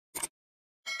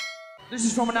This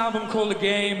is from an album called The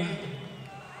Game.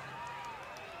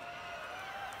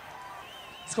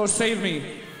 It's called Save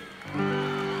Me.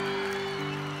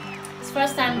 It's the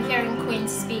first time hearing Queen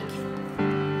speak.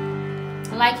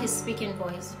 I like his speaking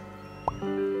voice.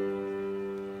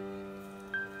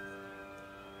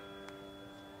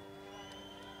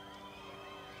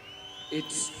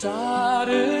 It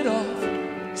started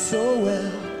off so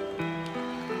well.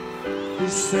 They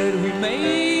said we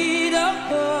made a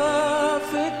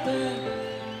perfect bed.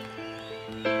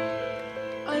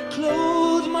 I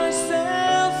clothed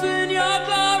myself in your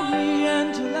glory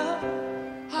and love.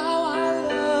 How I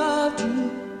loved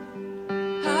you,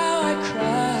 how I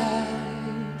cried.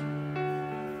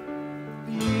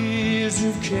 Years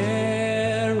of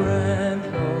care and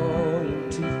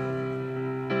loyalty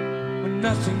were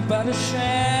nothing but a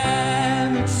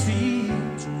sham, it seemed.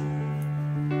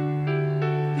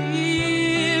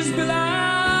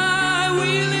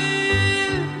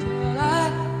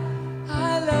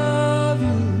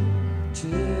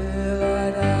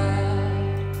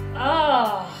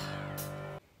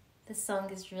 The song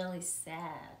is really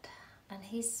sad, and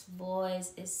his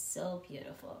voice is so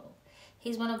beautiful.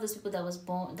 He's one of those people that was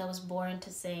born to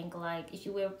sing. Like, if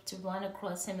you were to run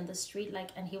across him in the street, like,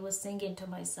 and he was singing to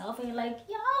myself, and you're like,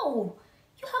 yo,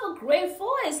 you have a great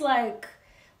voice. Like,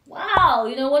 wow,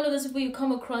 you know, one of those people you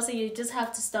come across and you just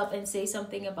have to stop and say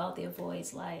something about their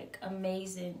voice. Like,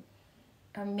 amazing,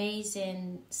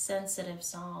 sensitive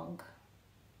song.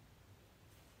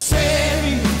 Save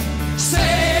me,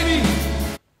 save me.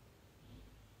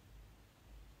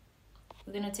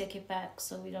 We're gonna take it back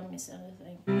so we don't miss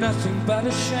anything. Nothing but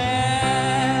a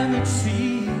sham, it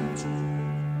seems.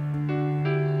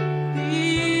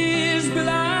 Years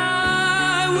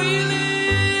belie we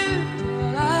lived.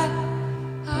 I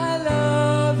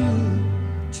love you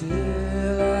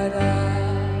till I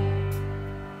die.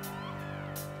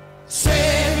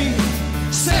 Save me,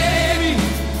 save me,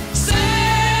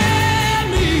 save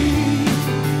me.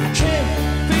 I can't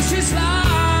face this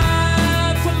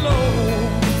life alone.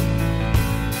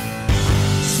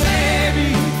 Save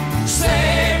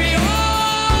me, oh,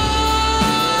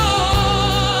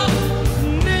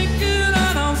 naked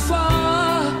and I'm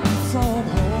far from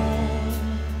home.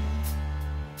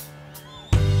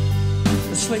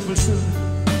 The slate will soon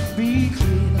be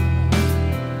clean.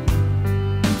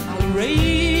 I'll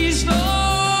erase no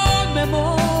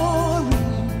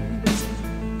memories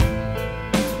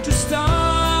to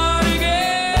start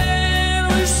again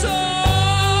with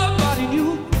somebody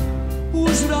new who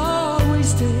should always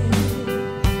stay.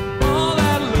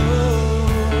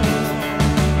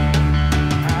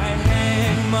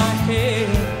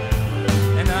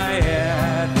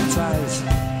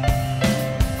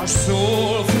 Our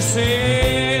soul for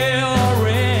sale or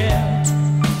rent.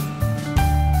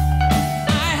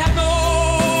 I have no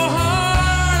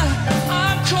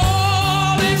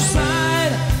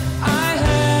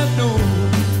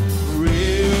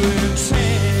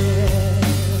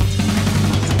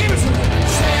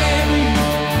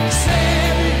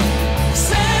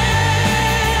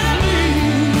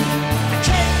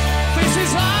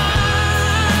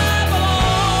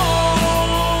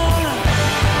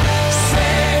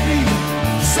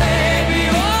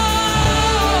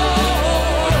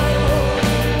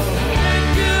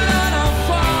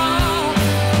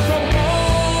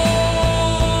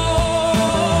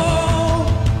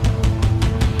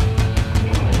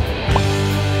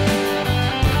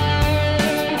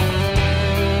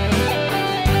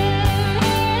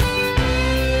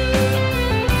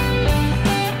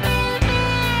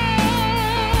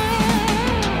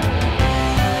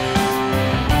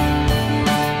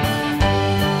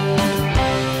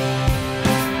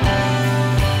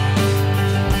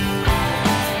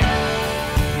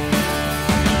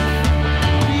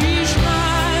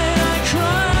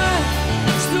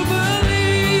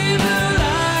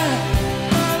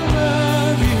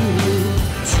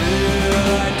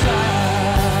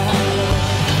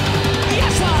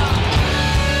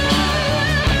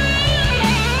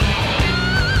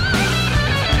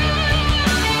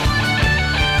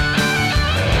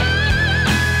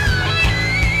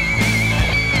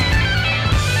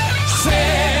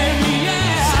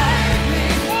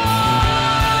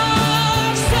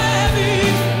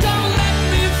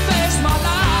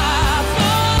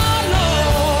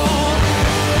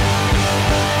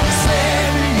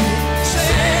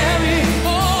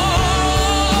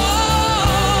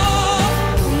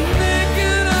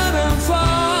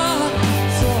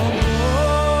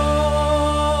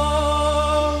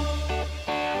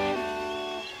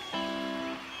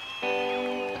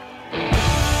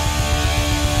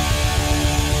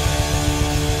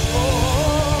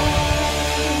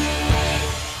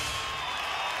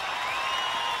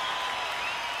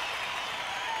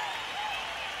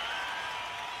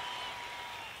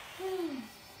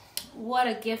what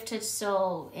a gifted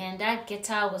soul. And that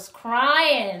guitar was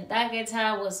crying. That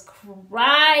guitar was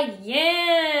crying.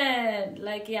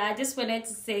 Like, yeah, I just wanted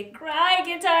to say, cry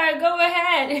guitar, go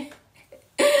ahead.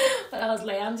 But I was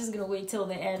like, I'm just gonna wait till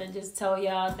the end and just tell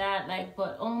y'all that. Like,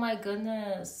 but oh my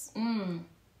goodness,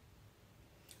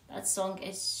 that song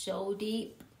is so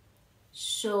deep,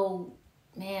 so,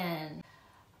 man,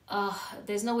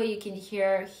 there's no way you can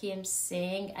hear him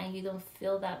sing and you don't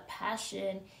feel that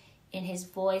passion in his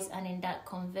voice and in that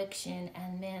conviction.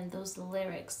 And man, those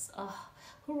lyrics,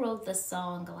 who wrote the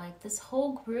song? Like, this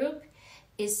whole group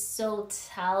is so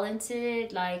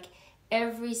talented, like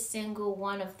every single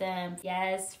one of them.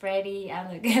 Yes, Freddie,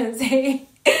 I'm not gonna say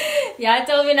yeah, I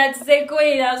told me not to say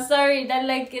Queen, I'm sorry, not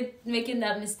like making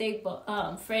that mistake, but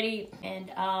Freddie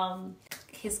and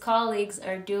his colleagues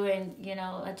are doing, you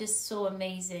know, are just so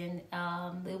amazing.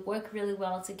 They work really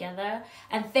well together.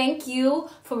 And thank you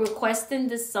for requesting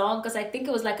this song, because I think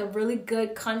it was like a really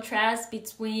good contrast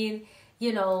between,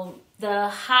 you know, the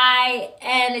high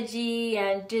energy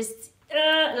and just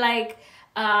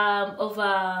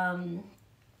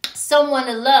Someone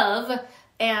to Love,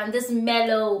 and this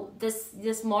mellow,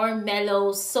 this more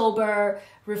mellow, sober,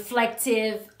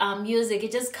 reflective music.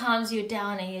 It just calms you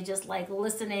down and you're just like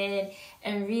listening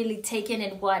and really taking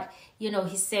in what, you know,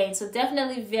 he's saying. So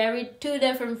definitely two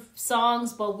different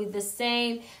songs, but with the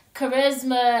same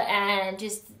charisma, and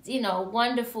just, you know,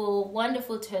 wonderful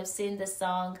to have seen the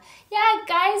song. Yeah,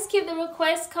 guys, keep the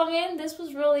requests coming. This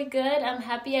was really good. I'm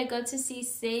happy I got to see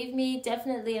Save Me.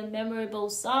 Definitely a memorable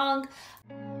song.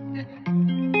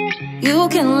 You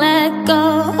can let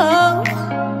go,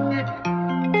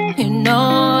 you know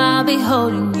I'll be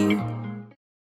holding you.